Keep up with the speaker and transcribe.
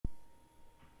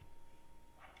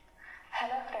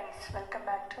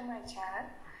back to my channel.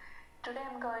 Today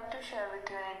I'm going to share with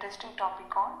you an interesting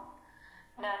topic on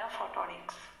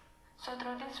nanophotonics. So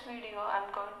through this video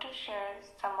I'm going to share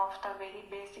some of the very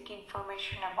basic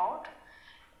information about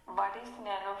what is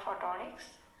nanophotonics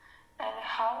and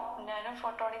how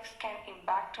nanophotonics can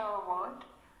impact our world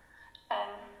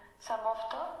and some of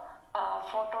the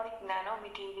photonic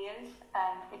nanomaterials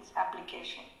and its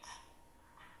applications.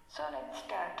 So let's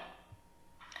start.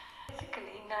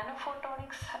 Basically,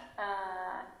 nanophotonics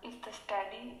is the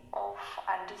study of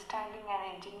understanding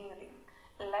and engineering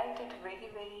light at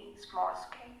very small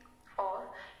scale, or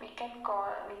we can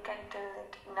tell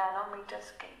it nanometer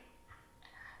scale.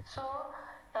 So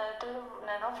through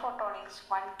nanophotonics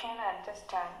one can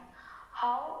understand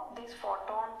how these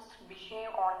photons behave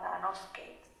on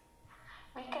nanoscales.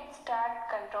 We can start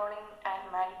controlling and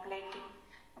manipulating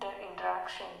their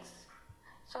interactions,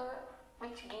 so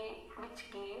which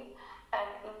give an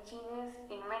ingenious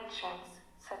inventions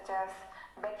such as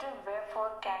better way for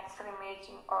cancer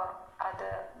imaging or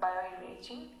other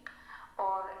bioimaging,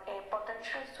 or a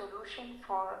potential solution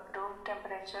for room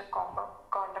temperature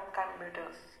quantum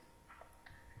computers.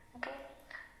 Okay.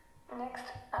 Next,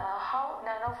 how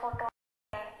nanophotons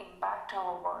can impact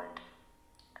our world.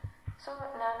 So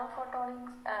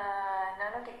nanophotonics,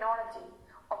 nanotechnology,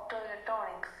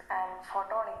 optoelectronics and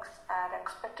photonics are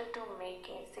expected to make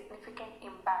a significant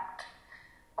impact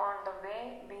on the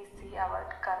way we see our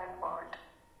current world.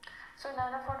 So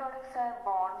nanophotonics are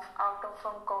born out of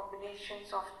some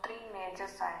combinations of three major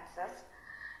sciences: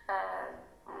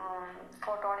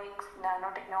 photonics,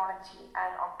 nanotechnology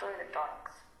and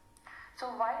optoelectronics. So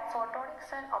while photonics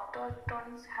and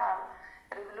optoelectronics have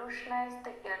revolutionized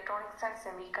the electronics and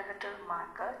semiconductor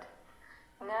market,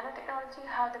 nanotechnology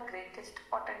has the greatest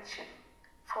potential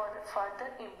for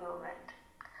further improvement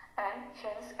and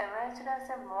hence emerged as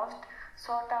the most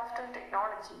sought after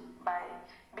technology by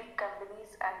big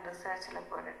companies and research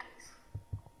laboratories.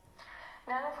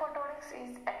 Nanophotonics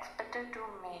is expected to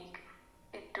make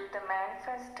it to the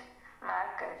manifest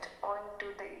market owing to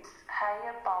its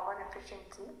higher power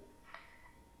efficiency,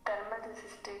 thermal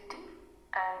resistivity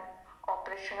and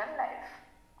operational life.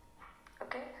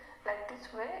 Okay. Like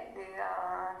this way, the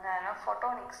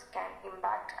nanophotonics can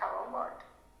impact our world.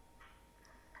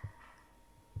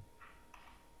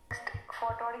 Next,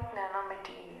 photonic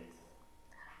nanomaterials.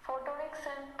 Photonics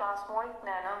and plasmonic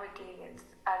nanomaterials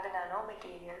are the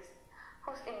nanomaterials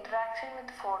whose interaction with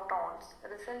photons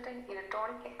result in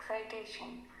electronic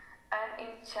excitation and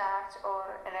in charge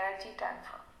or energy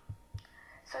transfer.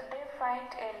 So they find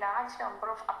a large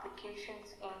number of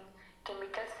applications in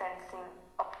chemical sensing,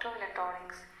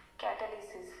 optoelectronics,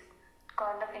 catalysis,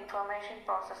 quantum information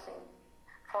processing,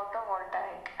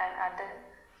 photovoltaic and other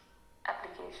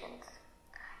applications.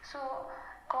 So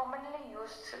commonly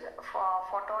used for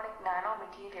photonic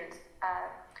nanomaterials are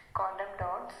quantum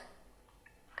dots,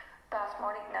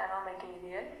 plasmonic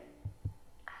nanomaterial,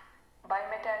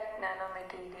 bimetallic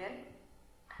nanomaterial,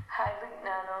 hybrid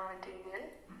nanomaterial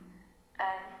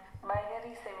and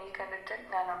binary semiconductor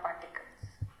nanoparticles.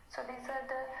 So these are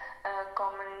the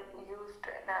common used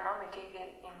nanomaterial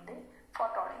in the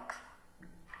photonics.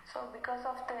 So because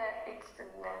of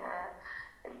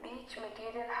each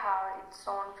material have its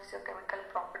own physiochemical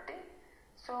property.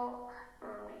 So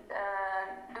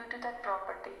due to that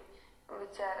property,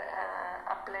 which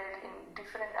are applied in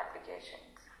different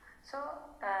applications. So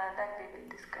that we will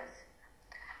discuss.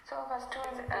 So first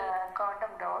one is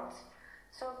quantum dots.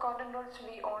 So quantum dots,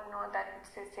 we all know that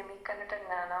it's a semiconductor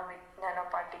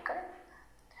nanoparticle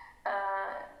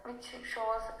which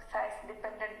shows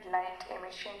size-dependent light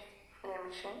emission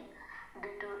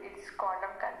due to its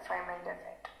quantum confinement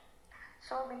effect.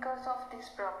 So because of this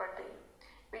property,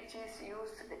 which is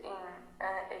used in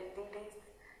LEDs,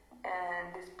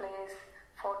 displays,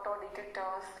 photo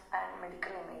detectors and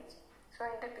medical imaging. So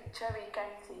in the picture we can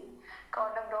see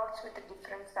quantum dots with a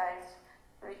different size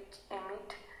which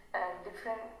emit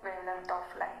different wavelength of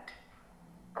light.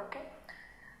 Okay.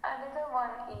 Another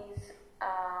one is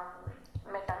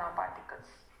nanoparticles.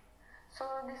 So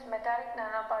this metallic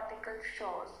nanoparticle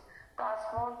shows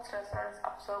plasmon resonance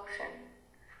absorption.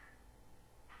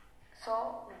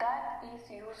 So that is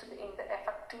used in the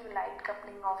effective light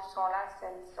coupling of solar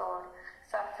cells or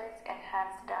surface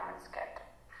enhanced diamond scatter.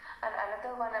 And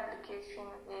another one application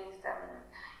is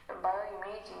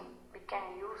bioimaging. We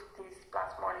can use these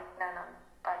plasmonic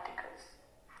nanoparticles.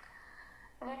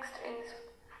 Next is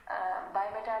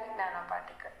bimetallic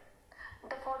nanoparticle.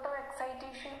 The photo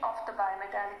excitation of the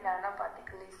bimetallic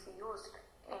nanoparticle is used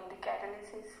in the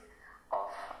catalysis of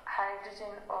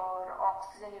hydrogen or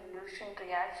oxygen evolution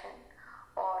reaction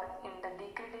or in the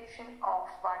degradation of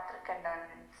water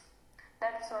contaminants.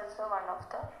 That's also one of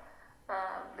the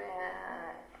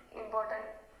important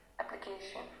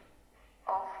application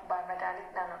of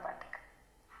bimetallic nanoparticle.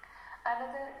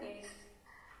 Another is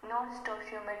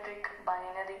non-stoichiometric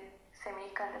binary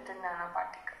semiconductor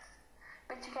nanoparticles,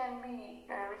 which can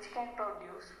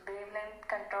produce wavelength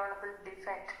controllable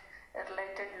defect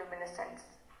related luminescence.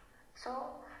 So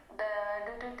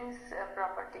due to this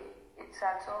property, it's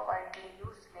also widely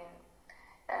used in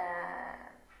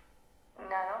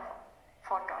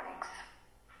nanophotonics.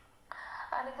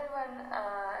 Another one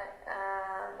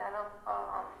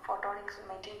nanophotonics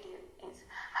material is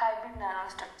hybrid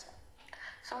nanostructure.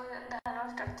 So the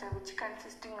nanostructure, which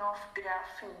consisting of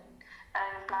graphene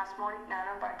and plasmonic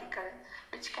nanoparticle,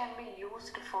 which can be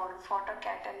used for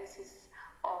photocatalysis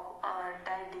or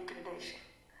dye degradation.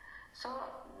 So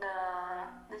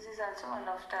this is also one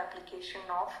of the application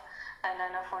of a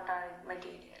nanophotonic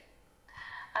material.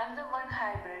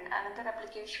 Another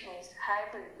application is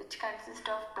hybrid, which consists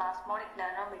of plasmonic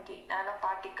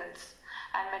nanoparticles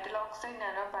and metal oxide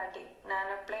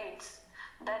nanoplates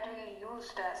that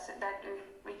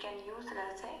we can use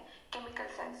as a chemical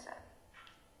sensor.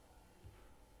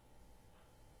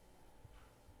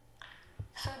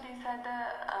 So these are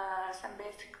the some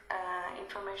basic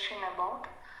information about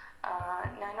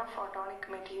nanophotonic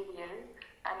material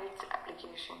and its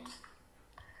applications.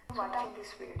 Watching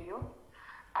this video,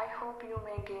 I hope you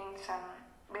may gain some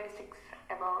basics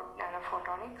about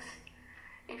nanophotonics.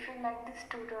 If you like this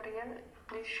tutorial,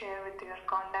 please share with your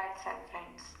contacts and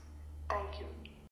friends. Thank you.